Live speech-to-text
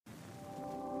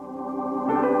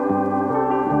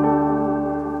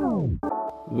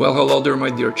Well, hello there,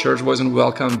 my dear church boys, and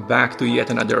welcome back to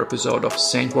yet another episode of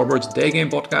St. Robert's Day Game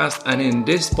Podcast. And in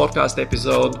this podcast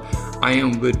episode, I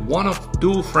am with one of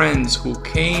two friends who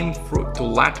came to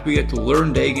Latvia to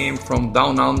learn day game from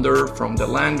down under, from the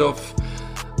land of,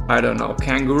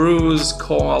 kangaroos,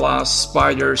 koalas,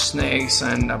 spiders, snakes,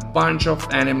 and a bunch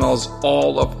of animals,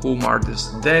 all of whom are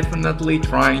just definitely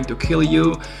trying to kill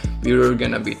you. We're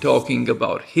gonna be talking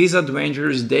about his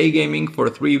adventures day gaming for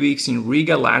 3 weeks in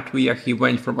Riga, Latvia. He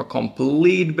went from a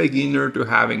complete beginner to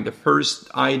having the first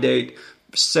iDate,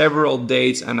 several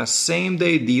dates, and a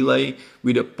same-day delay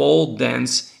with a pole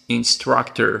dance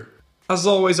instructor. As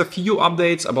always, a few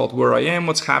updates about where I am,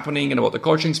 what's happening, and about the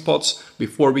coaching spots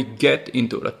before we get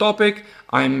into the topic.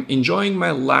 I'm enjoying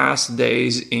my last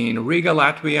days in Riga,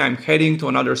 Latvia. I'm heading to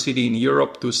another city in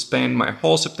Europe to spend my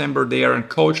whole September there and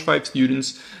coach 5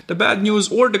 students. The bad news,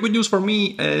 or the good news for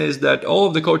me, is that all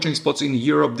of the coaching spots in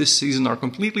Europe this season are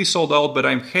completely sold out, but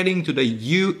I'm heading to the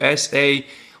USA.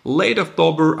 Late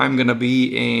October, I'm gonna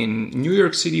be in New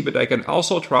York City, but I can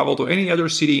also travel to any other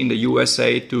city in the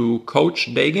USA to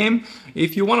coach day game.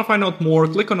 If you want to find out more,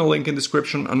 click on the link in the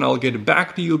description and I'll get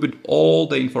back to you with all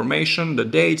the information, the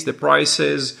dates, the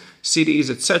prices,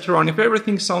 cities, etc. And if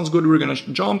everything sounds good, we're gonna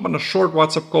jump on a short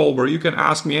WhatsApp call where you can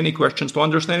ask me any questions to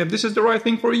understand if this is the right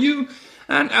thing for you.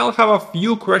 And I'll have a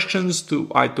few questions to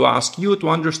ask you to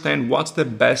understand what's the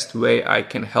best way I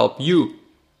can help you.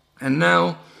 And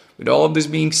now, with all of this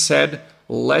being said,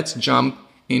 let's jump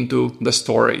into the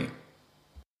story.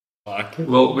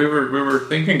 Well, we were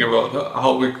thinking about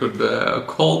how we could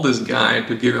call this guy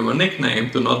to give him a nickname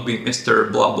to not be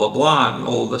Mr. Blah blah blah, and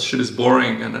all that shit is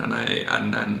boring. And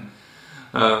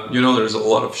there's a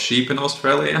lot of sheep in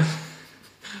Australia,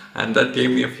 and that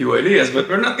gave me a few ideas. But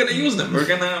we're not gonna use them. We're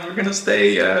gonna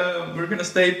stay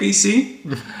PC.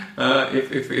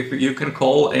 If you can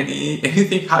call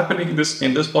anything happening in this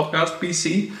podcast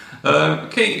PC.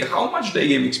 Okay, how much day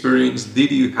game experience did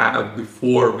you have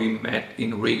before we met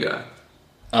in Riga?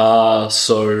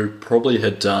 So probably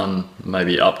had done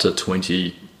maybe up to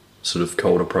 20 sort of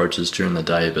cold approaches during the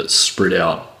day, but spread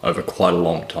out over quite a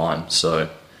long time. So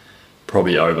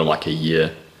probably over like a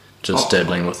year, just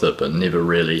dabbling with it, but never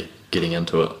really getting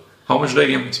into it. How much day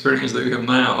game experience do you have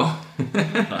now?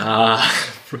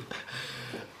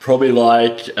 Probably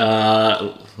like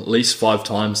at least 5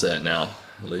 times that now.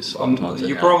 At least 5 times.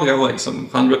 You probably have like some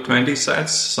 120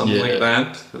 sets, something like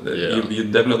that. Yeah. You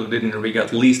definitely did in Riga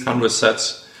at least 100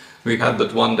 sets. We had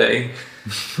that one day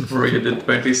where you did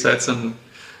 20 sets and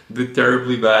did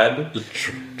terribly bad.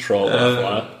 Troll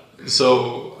fire.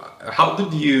 So, how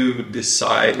did you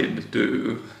decide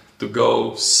to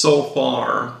go so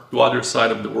far to the other side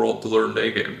of the world to learn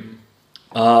day game?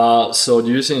 So to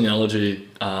use the analogy,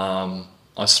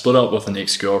 I split up with an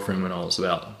ex-girlfriend when I was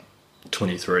about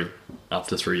 23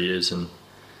 after 3 years, and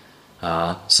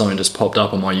something just popped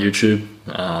up on my YouTube,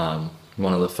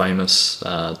 one of the famous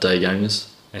day gamers,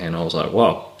 and I was like,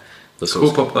 wow, this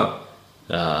Who popped up?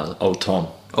 Old Tom.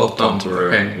 Old Tom,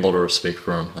 okay. A lot of respect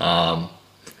for him.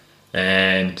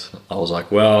 And I was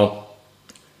like, well,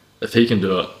 if he can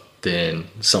do it, then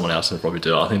someone else can probably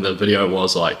do it. I think the video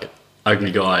was like,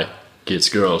 ugly guy gets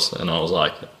girls, and I was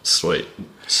like, sweet.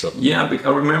 So, yeah, because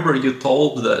I remember you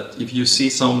told that if you see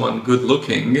someone good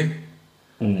looking,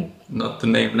 not to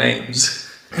name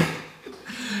names,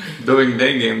 doing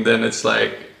day game, then it's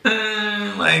like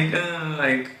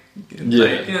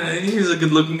he's a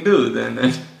good looking dude.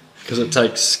 And because it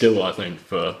takes skill, I think.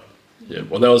 Well,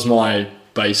 that was my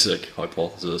basic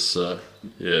hypothesis. So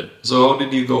how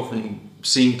did you go from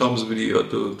seeing Tom's video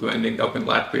to ending up in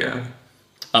Latvia?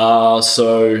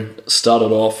 So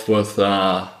started off with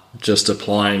just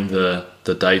applying the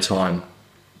daytime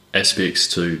aspects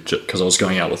to, because I was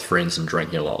going out with friends and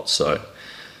drinking a lot. So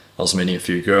I was meeting a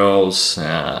few girls,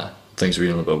 things were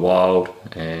getting a little bit wild,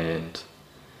 and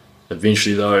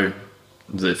eventually though,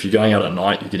 if you're going out at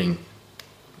night,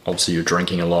 you're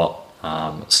drinking a lot,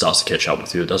 it starts to catch up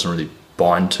with you. It doesn't really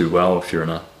bind too well if you're in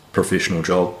a professional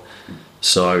job.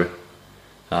 So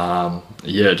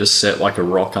it just sat like a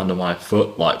rock under my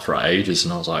foot like for ages,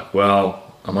 and I was like, well,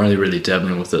 I'm only really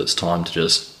dabbling with it. It's time to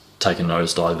just take a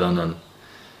nosedive in. And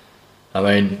I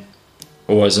mean,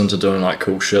 always into doing like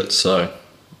cool shit. So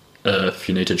if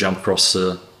you need to jump across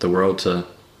the world to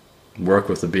work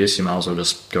with the best, you might as well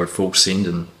just go full send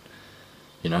and,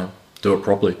 do it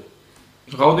properly.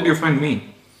 How did you find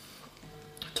me?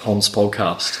 Tom's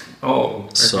podcast. Oh,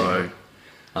 okay. So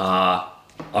I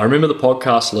remember the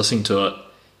podcast, listening to it,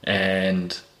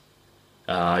 and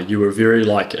you were very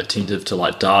like attentive to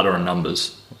like data and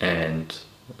numbers, and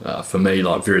for me,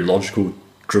 like very logical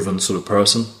driven sort of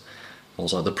person. I I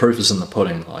was like, the proof is in the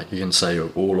pudding. Like, you can say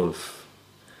all of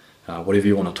whatever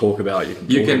you want to talk about.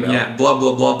 You can about. blah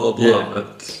blah blah blah blah. Yeah.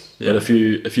 But if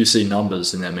you see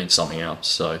numbers, then that means something else.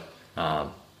 So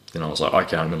then I was like,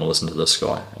 okay, I'm going to listen to this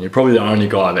guy. And you're probably the only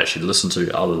guy I've actually listened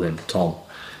to other than Tom.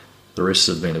 The rest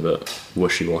have been a bit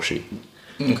wishy-washy.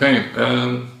 Okay,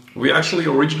 we actually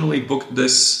originally booked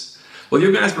this. Well,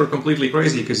 you guys were completely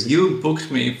crazy because you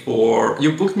booked me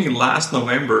last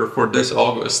November for this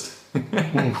August,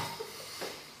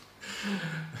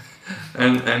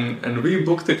 and we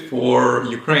booked it for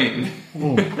Ukraine.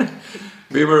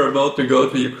 We were about to go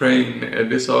to Ukraine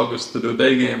this August to do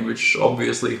day game, which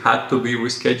obviously had to be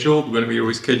rescheduled. When we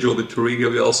rescheduled it to Riga,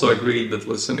 we also agreed that,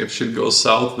 listen, if shit goes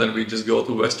south, then we just go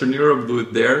to Western Europe, do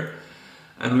it there.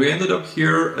 And we ended up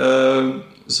here.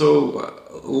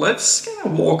 Let's kind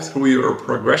of walk through your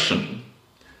progression.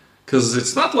 Because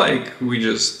it's not like we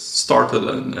just started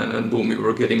and boom, we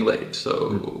were getting late. So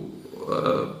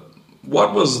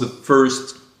what was the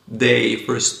first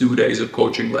 2 days of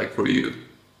coaching like for you?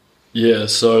 Yeah,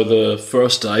 so the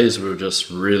first days we were just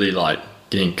really like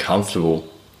getting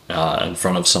comfortable in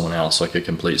front of someone else, like a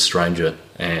complete stranger,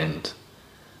 and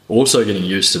also getting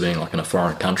used to being like in a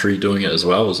foreign country doing it as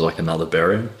well was like another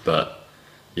barrier. But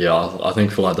yeah, I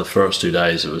think for like the first 2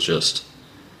 days it was just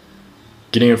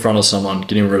getting in front of someone,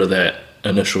 getting rid of that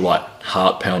initial like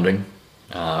heart pounding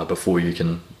before you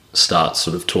can start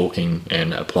sort of talking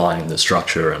and applying the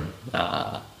structure and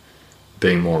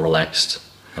being more relaxed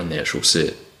on the actual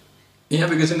set. Yeah,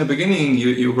 because in the beginning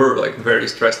you were like very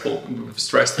stressed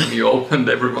when you opened.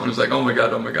 Everyone was like, oh my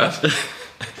god.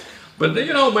 But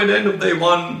then, by the end of day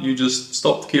one, you just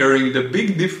stopped caring. The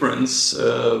big difference,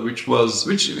 which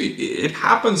it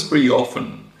happens pretty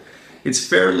often, it's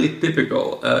fairly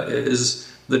typical,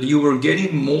 is that you were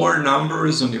getting more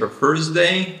numbers on your first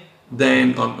day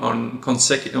than on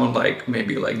like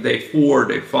maybe like day 4,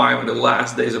 day 5, and the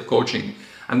last days of coaching.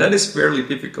 And that is fairly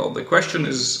typical. The question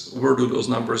is, where do those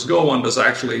numbers go, and does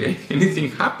actually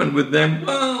anything happen with them?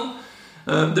 Well,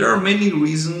 there are many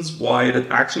reasons why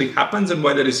that actually happens and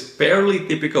why that is fairly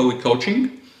typical with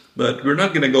coaching, but we're not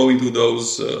going to go into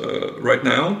those right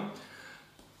now.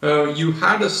 You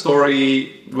had a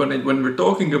story when we're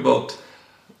talking about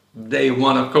day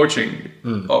 1 of coaching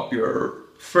of your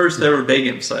first ever day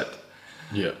game set.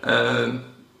 Yeah.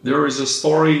 There is a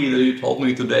story that you told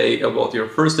me today about your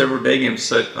first ever day game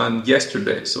set on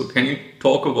yesterday. So can you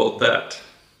talk about that?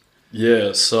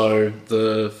 Yeah, so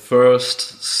the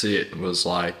first set was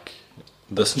like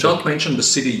this. Don't mention the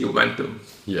city you went to.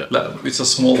 Yeah. It's a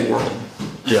small world.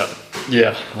 Yeah.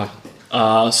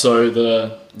 So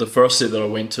the first set that I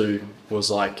went to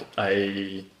was like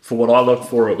for what I looked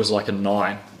for, it was like a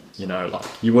 9. Like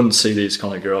you wouldn't see these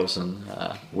kind of girls in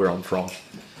where I'm from.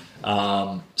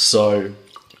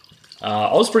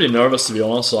 I was pretty nervous, to be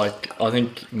honest. Like, I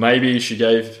think maybe she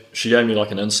gave me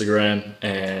like an Instagram,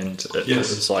 and it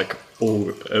was like,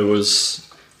 it was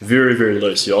very, very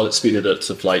loose. I expected it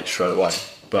to plate straight away,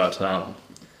 but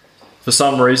for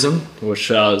some reason,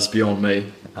 which is beyond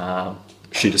me,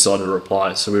 she decided to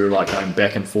reply. So we were like going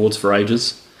back and forwards for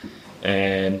ages,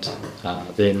 and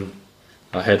then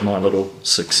I had my little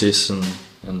success in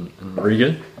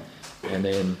Riga. And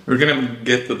then we're gonna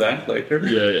get to that later.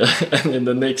 Yeah. And then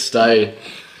the next day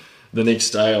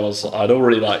I'd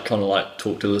already like kind of like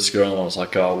talked to this girl, and I was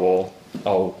like, oh well,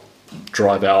 I'll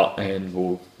drive out,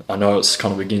 and I know it's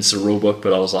kind of against the rule book,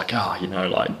 but I was like, like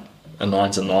a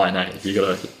 9's a 9, eh?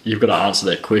 You've got to answer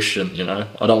that question,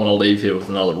 I don't want to leave here with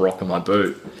another rock in my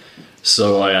boot.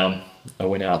 So I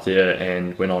went out there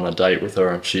and went on a date with her,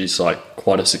 and she's like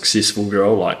quite a successful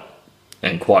girl, like,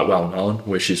 and quite well known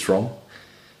where she's from.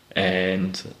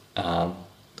 And I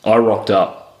rocked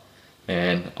up,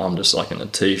 and I'm just like in a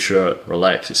t-shirt,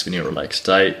 relaxed, it's been a relaxed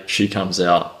date. She comes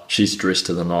out, she's dressed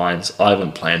to the 9s. I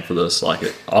haven't planned for this.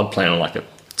 Like, I'd plan on like a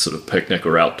sort of picnic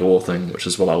or outdoor thing, which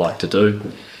is what I like to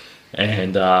do.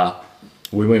 And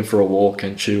we went for a walk,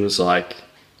 and she was like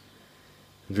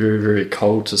very, very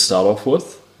cold to start off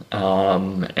with.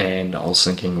 And I was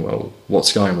thinking, well,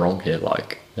 what's going wrong here?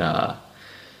 Like,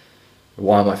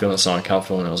 why am I feeling so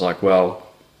uncomfortable? And I was like, well,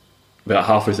 about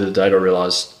halfway through the date, I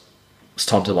realised it's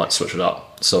time to like switch it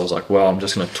up. So I was like, well, I'm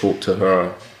just going to talk to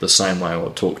her the same way I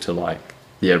would talk to like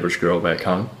the average girl back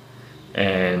home.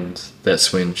 And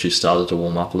that's when she started to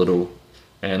warm up a little.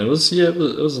 And it was a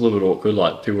little bit awkward.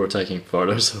 Like, people were taking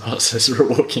photos of us as we were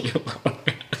walking along.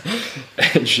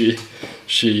 And she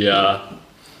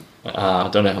I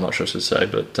don't know how much I should say,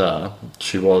 but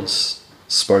she was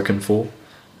spoken for,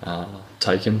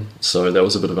 taken. So that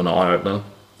was a bit of an eye-opener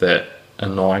that a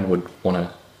 9 would want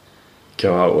to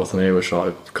go out with me, which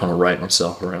I kind of rate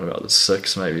myself around about the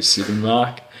 6, maybe 7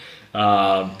 mark.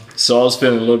 So I was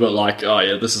feeling a little bit like, oh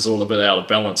yeah, this is all a bit out of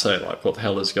balance, hey, like what the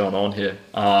hell is going on here?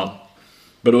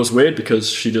 But it was weird because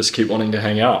she just kept wanting to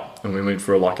hang out, and we went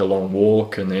for like a long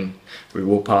walk, and then we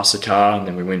walked past the car, and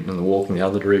then we went in the walk in the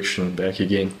other direction and back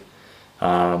again.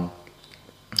 And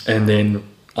then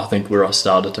I think where I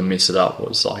started to mess it up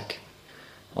was like,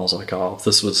 I was like, oh,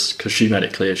 this was, because she made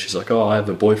it clear, she's like, oh, I have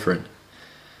a boyfriend.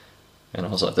 And I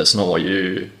was like, that's not what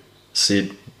you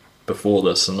said before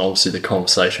this, and obviously the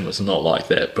conversation was not like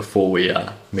that before we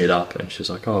met up. And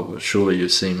she's like, oh, but surely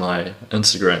you've seen my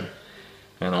Instagram.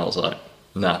 And I was like,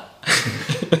 nah.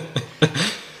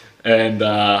 And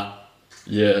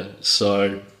yeah,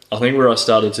 so I think where I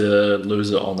started to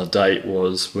lose it on the date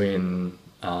was when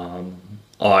I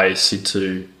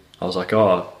was like,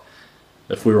 oh,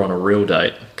 if we were on a real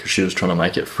date, because she was trying to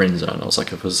make it friend zone, I was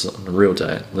like, if it was on a real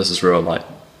date, this is where I like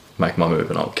make my move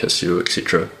and I'll kiss you,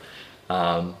 etc.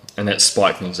 And that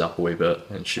spiked things up a wee bit,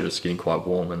 and she was getting quite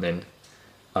warm. And then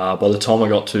by the time I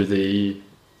got to the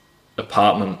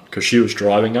apartment, because she was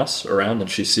driving us around, and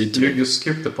she said to me, you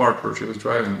skipped the part where she was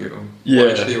driving you. Yeah.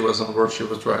 While she was on board, she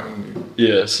was driving you.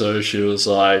 Yeah, so she was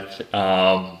like,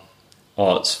 oh,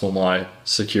 it's for my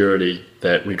security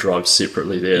that we drive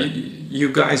separately there.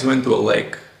 You guys went to a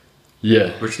lake.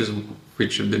 Yeah. Which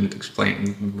you didn't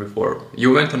explain before.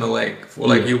 You went on a lake.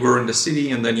 You were in the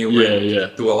city, and then you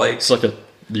went to a lake. It's like it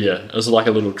was like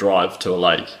a little drive to a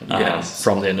lake Yes.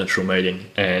 from the initial meeting.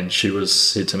 And she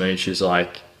said to me, she's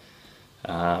like,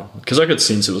 because I could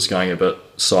sense it was going a bit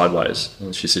sideways,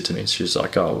 and she said to me, she's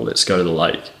like, oh, well, let's go to the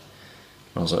lake.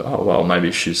 And I was like, oh, well,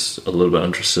 maybe she's a little bit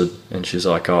interested. And she's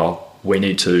like, oh, we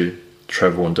need to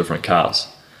travel in different cars.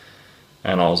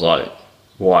 And I was like,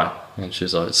 why? And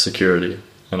she's like, security.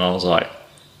 And I was like,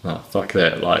 no, fuck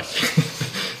that, like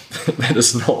that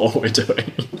is not what we're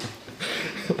doing.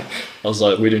 I was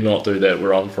like, we do not do that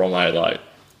where I'm from,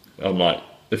 I'm like,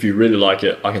 if you really like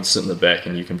it, I can sit in the back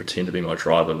and you can pretend to be my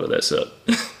driver, but that's it.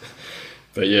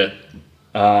 But yeah,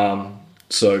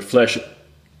 so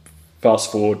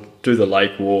fast forward, do the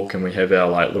lake walk, and we have our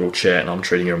like little chat, and I'm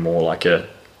treating her more like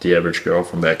the average girl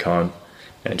from back home,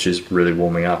 and she's really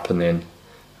warming up. And then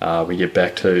we get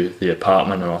back to the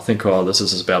apartment, and I think, oh, this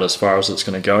is about as far as it's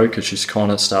going to go, because she's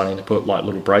kind of starting to put like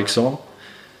little brakes on.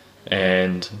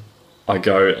 And I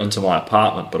go into my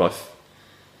apartment, but I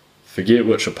forget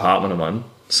which apartment I'm in.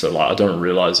 So like I don't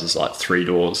realise there's like 3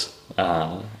 doors.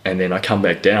 And then I come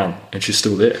back down, and she's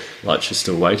still there. Like she's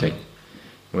still waiting.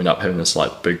 We end up having this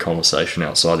like big conversation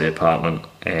outside the apartment,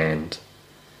 and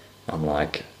I'm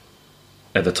like,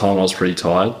 at the time I was pretty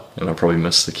tired, and I probably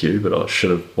missed the cue, but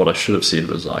what I should have said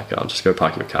was like, I'll just go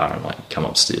park your car and like come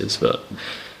upstairs. But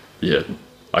yeah,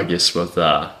 I guess with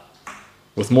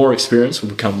more experience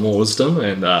will come more wisdom,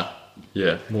 and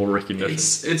more recognition.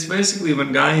 It's basically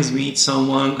when guys meet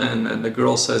someone and the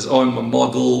girl says, oh, I'm a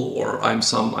model, or I'm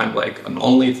like an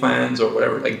OnlyFans or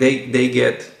whatever, like they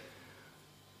get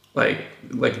like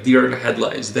deer in the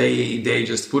headlights. They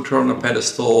just put her on a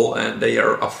pedestal, and they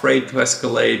are afraid to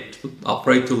escalate,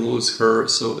 afraid to lose her.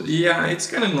 So yeah, it's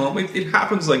kind of normal. It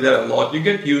happens like that a lot. You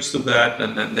get used to that,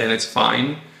 and then it's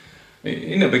fine.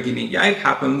 In the beginning, yeah, it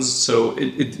happens. So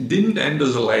it didn't end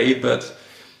as a lay, but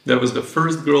that was the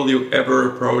first girl you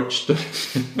ever approached,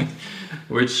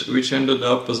 which ended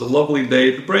up as a lovely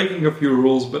date, breaking a few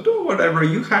rules, but whatever.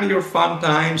 You had your fun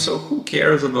time, so who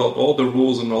cares about all the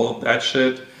rules and all of that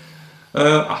shit?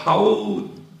 How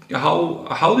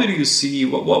did you see,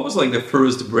 what was like the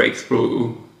first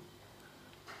breakthrough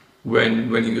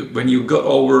when you got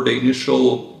over the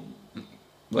initial,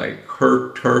 like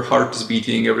her heart is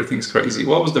beating, everything's crazy?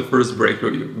 What was the first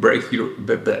breakthrough you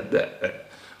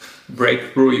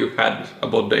had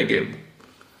about the game?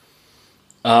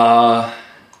 I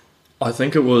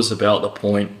think it was about the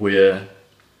point where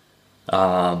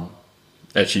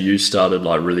actually you started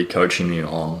like really coaching me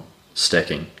on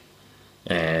stacking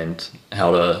and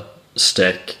how to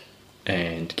stack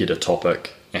and get a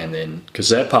topic. And then, because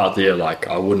that part there, like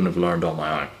I wouldn't have learned on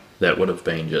my own. That would have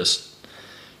been just,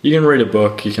 you can read a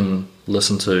book, you can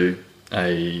listen to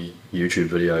a YouTube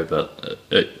video, but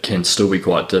it can still be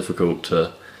quite difficult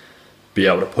to be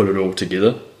able to put it all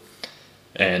together.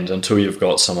 And until you've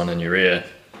got someone in your ear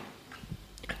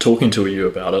talking to you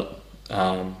about it,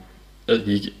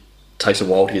 it takes a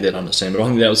while to get that understand. But I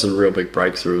think that was a real big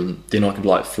breakthrough, and then I could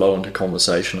like flow into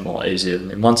conversation a lot easier. And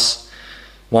then once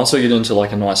I get into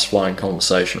like a nice flowing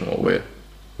conversation, well,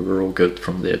 we're all good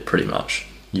from there pretty much,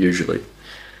 usually.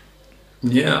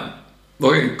 Yeah.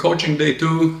 Okay, coaching day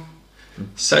 2,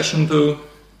 session 2,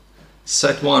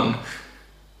 set 1.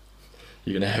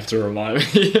 You're gonna have to remind me.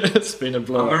 It's been a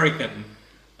blur. American.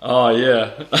 Oh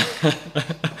yeah,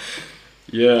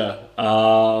 yeah.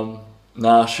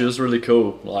 Nah, she was really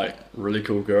cool. Like really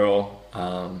cool girl.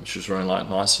 She was wearing like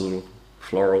nice little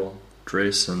floral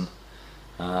dress and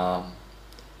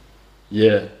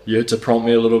yeah, you had to prompt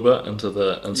me a little bit into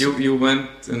the. You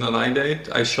went in a night date.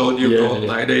 I showed you Yeah, on yeah.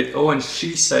 night date. Oh, and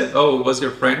she said, "Oh, it was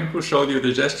your friend who showed you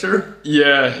the gesture?"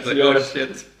 Yeah, It's like, yeah. oh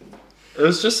shit. It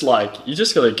was just like you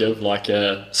just gotta give like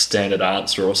a standard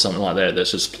answer or something like that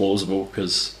that's just plausible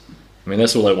because I mean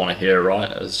that's all they want to hear,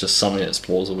 right? It's just something that's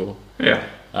plausible. Yeah.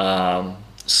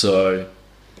 So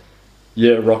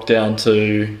yeah, rocked down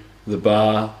to the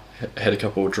bar, had a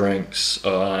couple of drinks.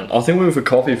 I think we went for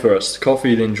coffee first,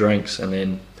 coffee then drinks, and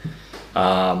then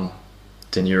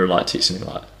you were like texting me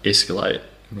like escalate,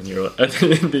 and then you were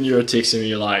then you were texting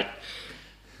me like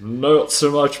not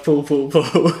so much pull.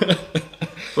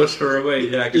 Push her away,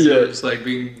 yeah, because Yeah. you're just like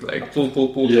being like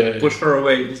pull, Yeah. push her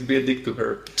away, just be a dick to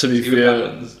her. To be See what fair,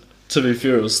 happens.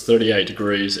 it was 38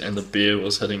 degrees and the beer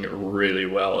was hitting it really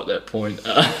well at that point.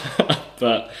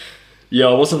 But yeah,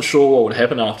 I wasn't sure what would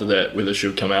happen after that, whether she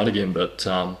would come out again. But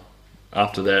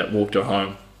after that, walked her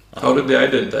home. How did the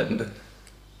ident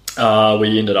end?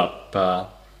 We ended up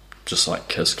just like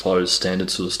kiss clothes, standard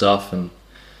sort of stuff, and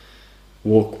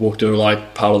walked her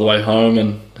like part of the way home,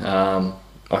 and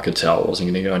I could tell it wasn't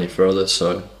going to go any further,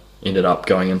 so ended up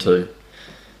going into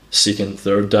second,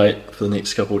 third date for the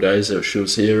next couple of days that she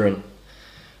was here, and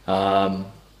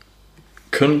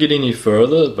couldn't get any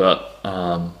further, but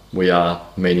we are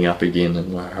meeting up again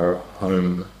in her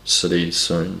home city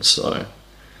soon, so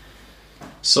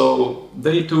So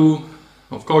day 2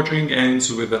 of coaching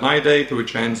ends with a night date,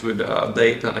 which ends with a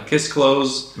date and a kiss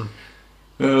close.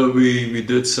 We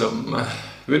did some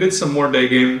more day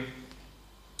game,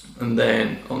 and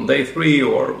then on day 3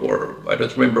 or I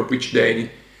don't remember which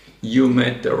day, you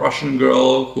met the Russian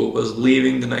girl who was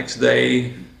leaving the next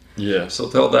day. yeah. So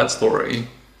tell that story.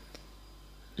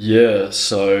 Yeah,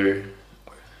 so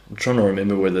I'm trying to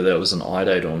remember whether that was an eye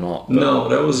date or not. But No,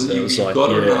 that was you like, got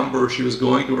her yeah. number. She was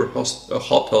going to her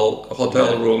hotel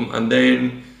Yeah. room, and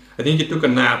then I think you took a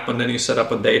nap, and then you set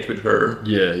up a date with her.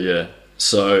 Yeah.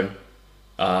 So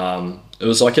it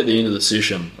was like at the end of the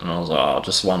session, and I was like, oh,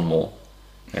 just one more.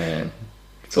 And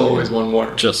It's always one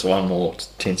more. just one more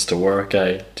tends to work,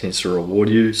 tends to reward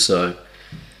you. So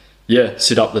yeah,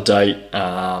 set up the date.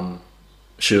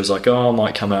 She was like, oh, I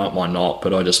might come out, might not,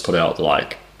 but I just put out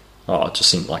like, I just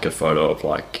sent like a photo of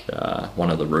like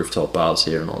one of the rooftop bars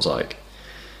here, and I was like,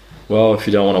 well, if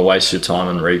you don't want to waste your time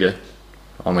in Riga,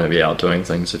 I'm going to be out doing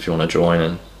things if you want to join.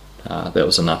 And that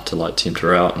was enough to like tempt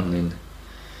her out, and then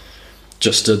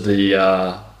just did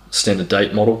the standard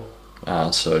date model.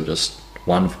 So just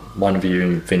one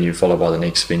venue followed by the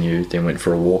next venue, then went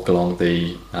for a walk along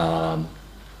the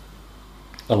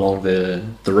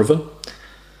river.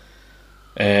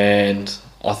 And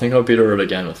I think I beat her at a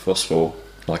game of football,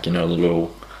 like, you know, the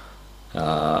little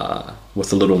with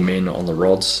the little men on the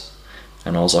rods.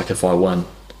 And I was like, if I win,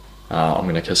 I'm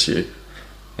going to kiss you.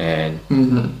 And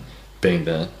being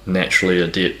the naturally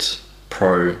adept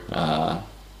pro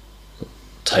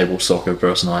table soccer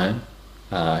person I am,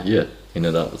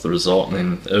 ended up with the result.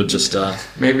 And then it would just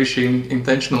Maybe she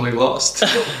intentionally lost.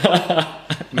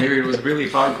 Maybe it was really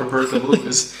hard for her to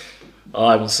lose.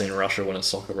 I haven't seen Russia win a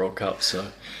soccer World Cup, so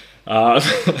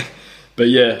but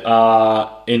yeah,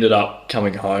 ended up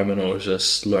coming home, and I was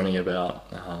just learning about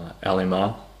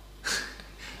Alimar.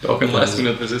 Talking last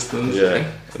minute resistance. Yeah,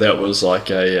 that was like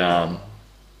the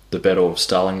Battle of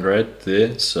Stalingrad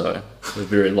there, so a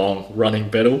very long running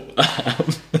battle.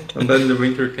 And then the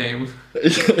winter came,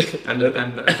 and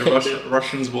the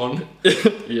Russians won.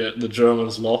 Yeah, the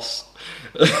Germans lost.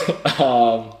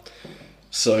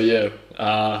 So yeah,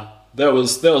 that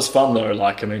was fun though.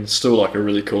 Like, I mean, still like a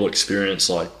really cool experience.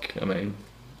 Like, I mean,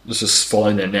 it's just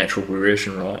following that natural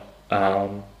progression, right?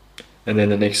 And then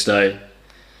the next day,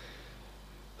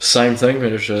 same thing.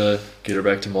 Managed to get her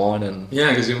back to mine, and Yeah,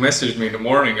 because you messaged me in the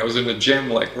morning. I was in the gym,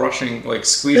 like rushing, like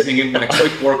squeezing in my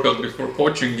quick workout before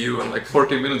coaching you, and like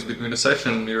 40 minutes between the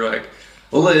session. You're like,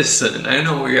 listen, I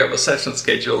know we have a session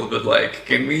scheduled, but like,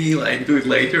 can we like do it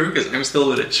later? Because I'm still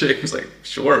with a chick. I was like,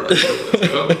 sure, let's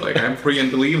go. Like, I'm free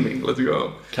until the evening. Let's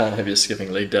go. can't have you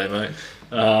skipping league day, mate.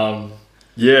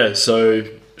 Yeah, so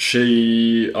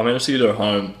I managed to get her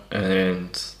home,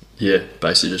 and yeah,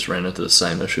 basically just ran into the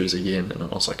same issues again, and I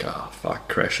was like, fuck,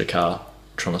 crashed the car,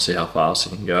 trying to see how fast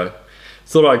you can go.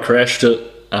 Thought I crashed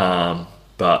it,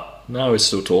 but no, we're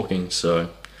still talking, so,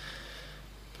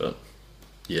 but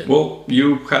yeah. Well,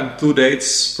 you had 2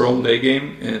 dates from day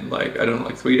game and like, I don't know,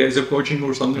 like 3 days of coaching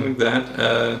or something like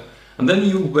that. And then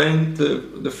you went.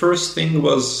 The first thing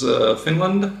was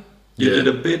Finland. You Yeah.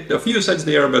 did a few sets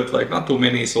there, but like not too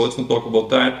many. So let's not talk about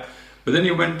that. But then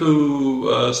you went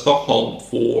to Stockholm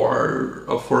for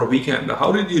a weekend.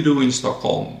 How did you do in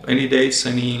Stockholm? Any dates?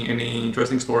 Any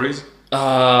interesting stories?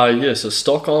 Yeah, so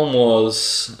Stockholm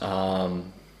was,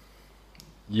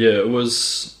 yeah, it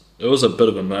was a bit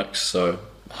of a mix. So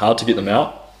hard to get them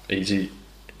out, easy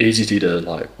to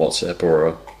like WhatsApp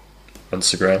or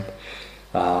Instagram.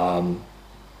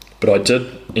 But I did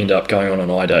end up going on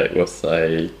an eye date with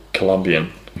a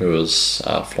Colombian who was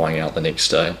flying out the next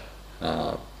day.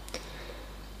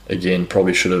 Again,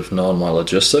 probably should have known my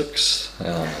logistics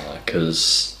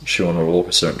because she wanted to walk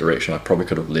a certain direction. I probably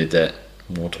could have led that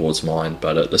more towards mine,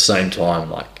 but at the same time,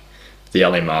 like the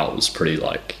alley mile was pretty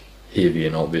like heavy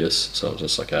and obvious, so I was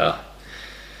just like a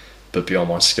bit beyond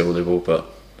my skill level. But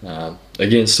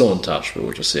again, still in touch, but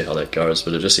we'll just see how that goes.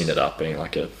 But it just ended up being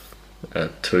like a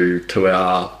 2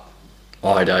 hour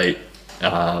eye date.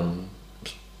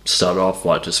 Started off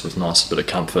like just with nice bit of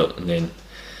comfort, and then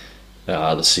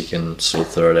the second sort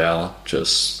of third hour,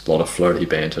 just a lot of floaty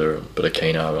banter and a bit of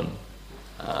keno, and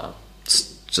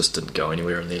just didn't go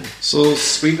anywhere in the end. So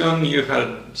Sweden, you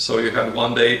had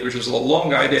one date, which was a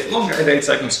long eye date. Long eye dates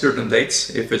I consider them dates.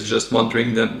 If it's just one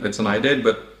drink, then it's an eye date.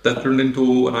 But that turned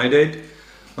into an eye date,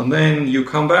 and then you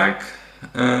come back,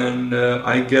 and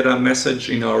I get a message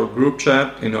in our group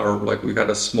chat. We had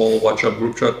a small WhatsApp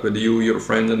group chat with you, your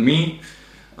friend, and me.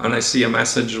 And I see a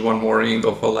message one morning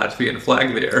of a Latvian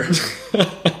flag there.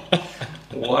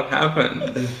 What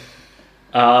happened?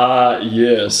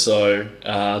 Yeah, so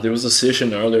there was a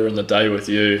session earlier in the day with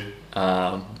you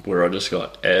where I just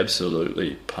got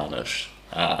absolutely punished.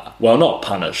 Well, not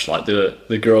punished, like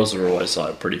the girls are always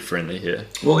like pretty friendly here.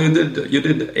 Well, you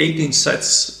did 18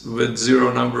 sets with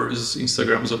 0 numbers,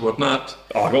 Instagrams or whatnot.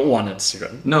 Oh, I got one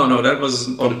Instagram. No, that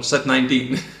was on set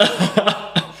 19.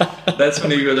 That's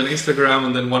when you got an Instagram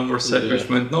and then one more set which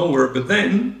went nowhere. But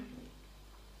then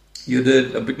you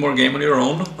did a bit more game on your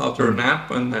own after a nap,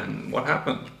 and then what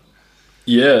happened?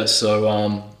 Yeah,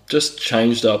 so just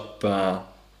changed up.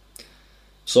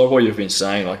 So what you've been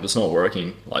saying, like if it's not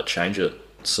working, like change it.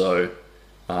 So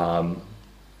I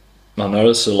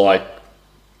noticed that like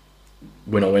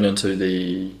when I went into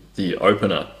the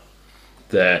opener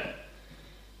that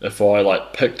if I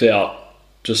like picked out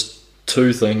just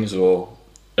 2 things or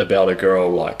about a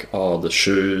girl, like the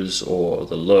shoes or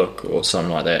the look or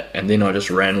something like that, and then I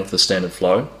just ran with the standard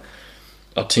flow,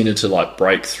 I tended to like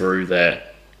break through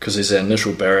that because there's that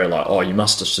initial barrier like, you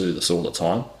must just do this all the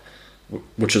time,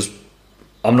 which is,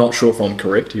 I'm not sure if I'm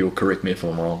correct. You'll correct me if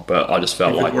I'm wrong, but I just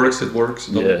felt if like it works, it works.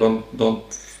 Don't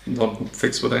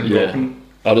fix what ain't broken.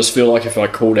 I just feel like if I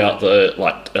called out the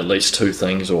like at least 2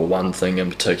 things or one thing in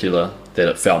particular, that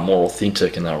it felt more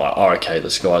authentic, and they're like, okay,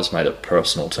 this guy's made it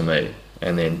personal to me.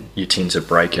 And then you tend to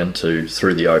break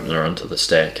through the opener into the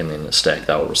stack, and then the stack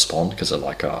they'll respond because they're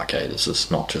like, okay, this is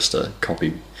not just a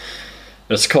copy.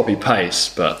 It's copy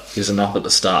paste, but there's enough at the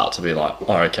start to be like,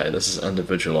 okay, this is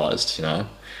individualized, you know.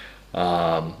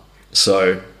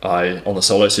 So on the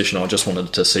solo session, I just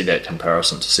wanted to see that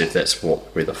comparison to see if that's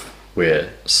where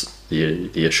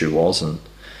the issue was, and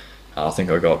I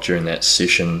think I got during that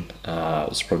session it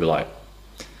was probably like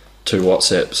 2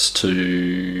 WhatsApps,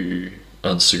 2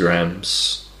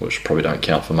 Instagrams, which probably don't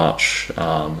count for much,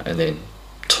 and then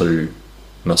 2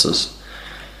 misses.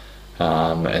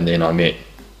 And then I met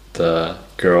the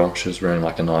girl. She was wearing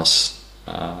like a nice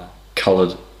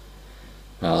coloured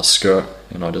skirt,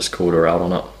 and I just called her out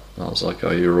on it. I was like,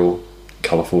 you're all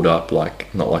colourfuled up,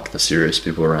 like not like the serious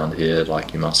people around here,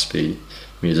 like you must be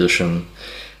a musician.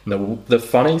 And the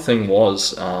funny thing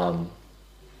was,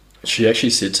 she actually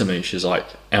said to me, she's like,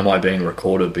 am I being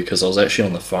recorded? Because I was actually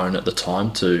on the phone at the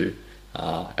time to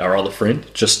our other friend,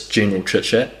 just general chit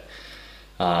chat.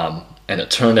 And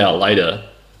it turned out later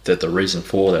that the reason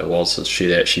for that was that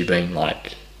she'd actually been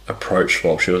like approached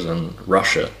while she was in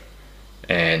Russia,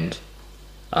 and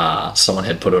someone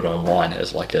had put it online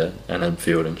as like an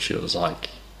infield, and she was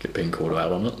like being called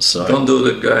out on it. So don't do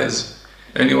that, guys.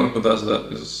 Anyone who does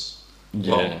that is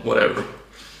whatever.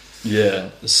 Yeah.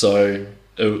 So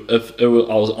I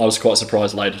was quite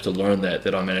surprised later to learn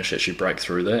that I managed to actually break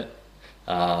through that.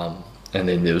 And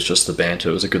then there was just the banter.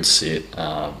 It was a good set.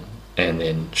 And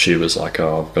then she was like,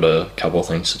 I've got a couple of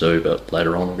things to do, but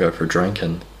later on we'll go for a drink.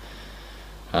 And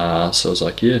so I was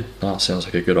like, sounds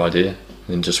like a good idea. And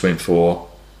then just went for,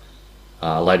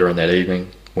 later in that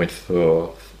evening, went for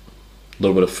a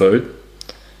little bit of food.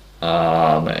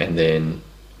 And then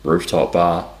rooftop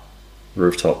bar,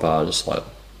 just like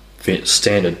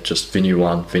standard, just venue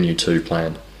 1, venue 2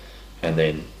 planned. And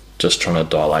then just trying to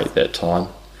dilate that time.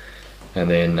 And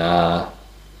then,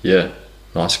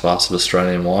 nice glass of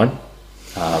Australian wine,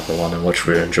 the one in which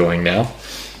we're enjoying now.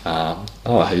 I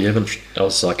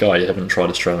was like, you haven't tried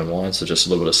Australian wine, so just a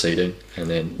little bit of seeding, and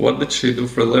then... What did she do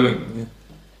for a living?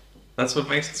 That's what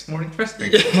makes it more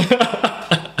interesting.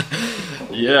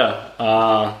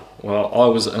 Well, I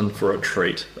was in for a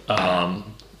treat.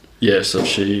 So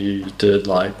she did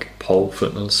like pole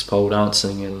fitness, pole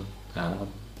dancing, and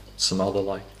some other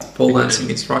like... Pole dancing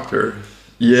instructor.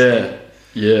 Yeah.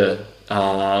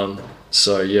 I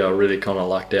really kind of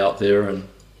lucked out there, and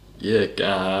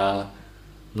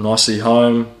nicely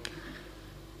home,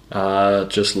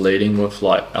 just leading with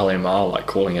like LMR, like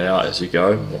calling it out as you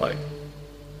go, like,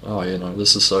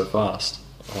 this is so fast.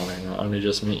 I only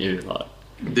just met you, like.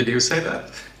 Did you say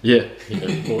that? Yeah,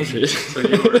 bullshit. So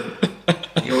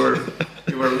you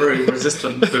were very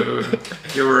resistant to.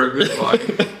 You were a good boy.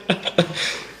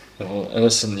 Well,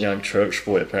 innocent young church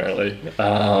boy, apparently.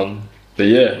 And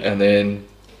then,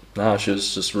 she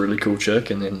was just a really cool chick,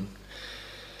 and then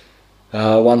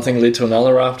one thing led to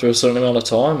another after a certain amount of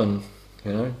time,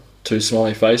 and two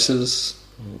smiley faces.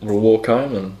 We'll walk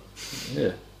home, and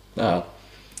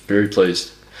very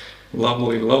pleased.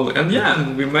 Lovely.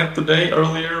 And we met today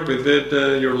earlier. We did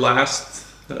your last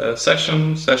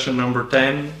session number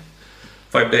 10.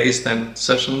 5 days, 10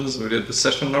 sessions. We did the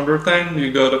session number 10.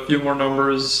 You got a few more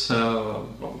numbers,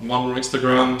 one more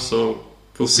Instagram. So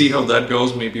we'll see how that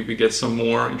goes. Maybe we get some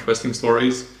more interesting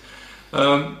stories.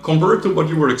 Compared to what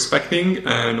you were expecting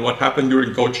and what happened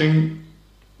during coaching,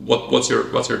 what's your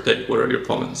take? What are your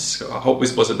comments?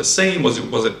 Was it the same? Was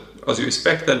it as you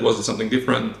expected? Was it something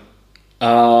different?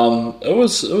 It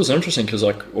was interesting because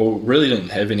really didn't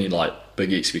have any like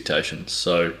big expectations.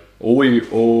 So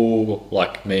all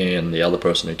like me and the other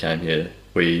person who came here,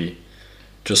 we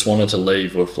just wanted to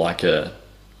leave with like a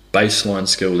baseline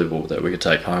skill level that we could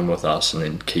take home with us and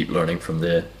then keep learning from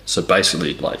there. So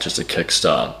basically like just a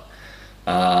kickstart.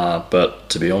 But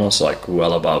to be honest, like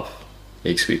well above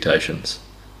expectations.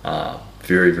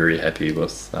 Very, very happy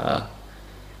with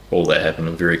all that happened.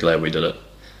 I'm very glad we did it.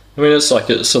 I mean, it's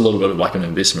a little bit of like an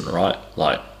investment, right?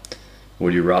 Like,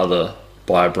 would you rather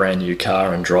buy a brand new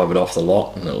car and drive it off the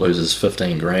lot and it loses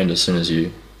 15 grand as soon as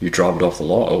you drive it off the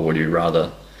lot, or would you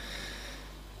rather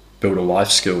build a life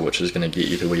skill which is going to get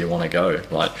you to where you want to go?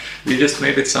 Like, you just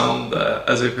made it sound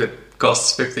as if it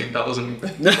costs 15,000 to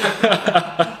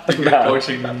get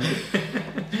coaching.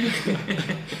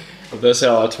 That's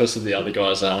how I twisted the other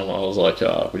guy's arm. I was like,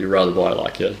 would you rather buy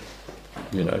like a,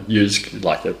 used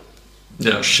like a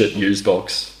shit used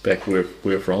box back where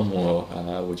we're from, or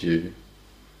would you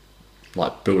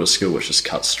like build a skill which just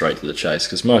cuts straight to the chase?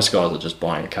 Because most guys are just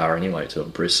buying a car anyway to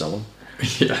impress someone.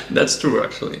 Yeah, that's true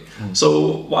actually.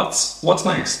 So what's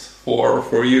next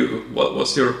for you?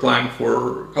 What's your plan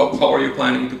for how are you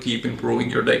planning to keep improving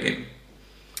your day game?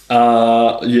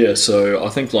 So I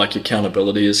think like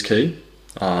accountability is key.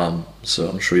 So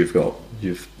I'm sure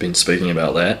you've been speaking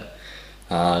about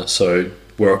that. So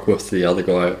work with the other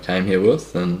guy I came here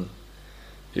with, and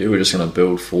we're just going to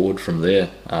build forward from there.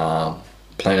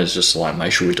 Plan is just to like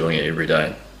make sure we're doing it every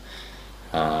day,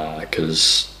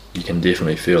 because you can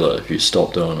definitely feel it if you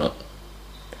stop doing it.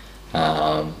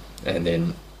 And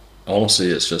then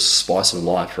honestly, it's just spice of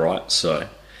life, right? So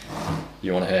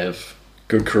you want to have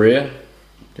good career,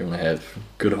 you want to have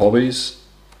good hobbies,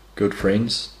 good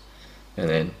friends, and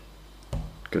then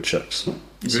good chicks.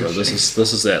 So this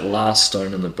is that last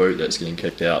stone in the boot that's getting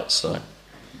kicked out. So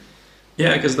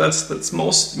yeah, because that's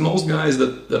most guys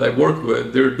that I work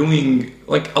with. They're doing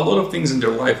like a lot of things in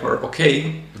their life are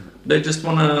okay. They just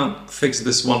wanna fix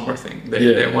this one more thing.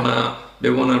 They wanna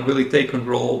really take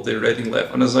control of their dating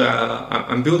life. And as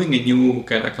I'm building a new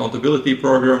kind of accountability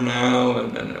program now,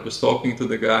 and I was talking to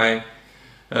the guy.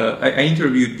 I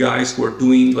interviewed guys who are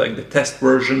doing like the test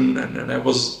version, and I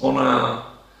was on a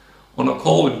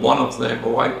call with one of them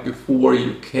right before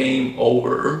you came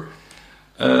over,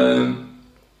 and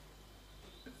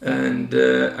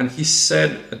he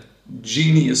said a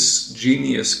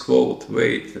genius quote.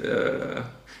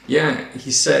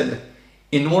 He said,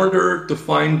 "In order to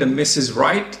find the Mrs.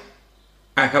 Right,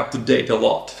 I have to date a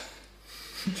lot."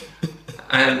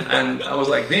 and I was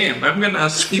like, damn, I'm gonna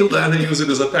steal that and use it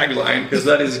as a tagline because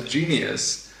that is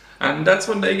genius, and that's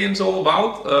what day game's all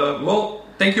about.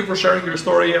 Thank you for sharing your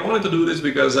story. I wanted to do this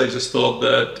because I just thought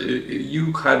that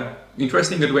you had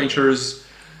interesting adventures,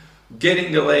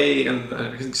 getting away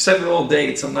and several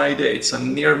dates and night dates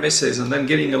and near misses, and then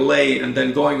getting away and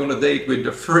then going on a date with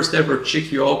the first ever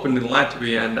chick you opened in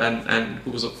Latvia and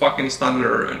who was a fucking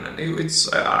stunner. And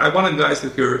I wanted guys to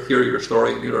hear your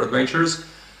story and your adventures.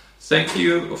 Thank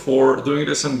you for doing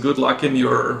this, and good luck in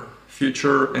your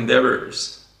future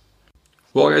endeavors.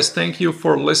 Well, guys, thank you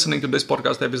for listening to this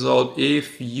podcast episode.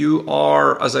 If you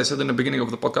are, as I said in the beginning of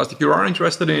the podcast, if you are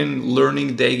interested in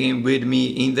learning day game with me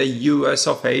in the US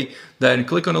of A, then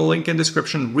click on the link in the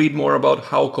description, read more about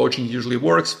how coaching usually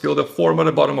works, fill the form at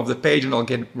the bottom of the page, and I'll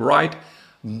get right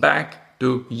back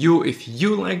to you. If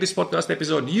you like this podcast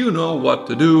episode, you know what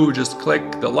to do. Just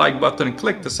click the like button,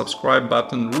 click the subscribe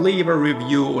button, leave a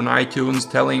review on iTunes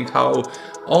telling how,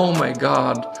 oh my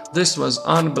God, this was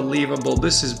unbelievable.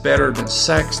 This is better than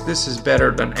sex. This is better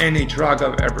than any drug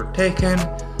I've ever taken.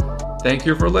 Thank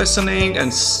you for listening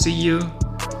and see you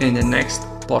in the next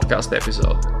podcast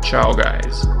episode. Ciao,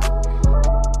 guys.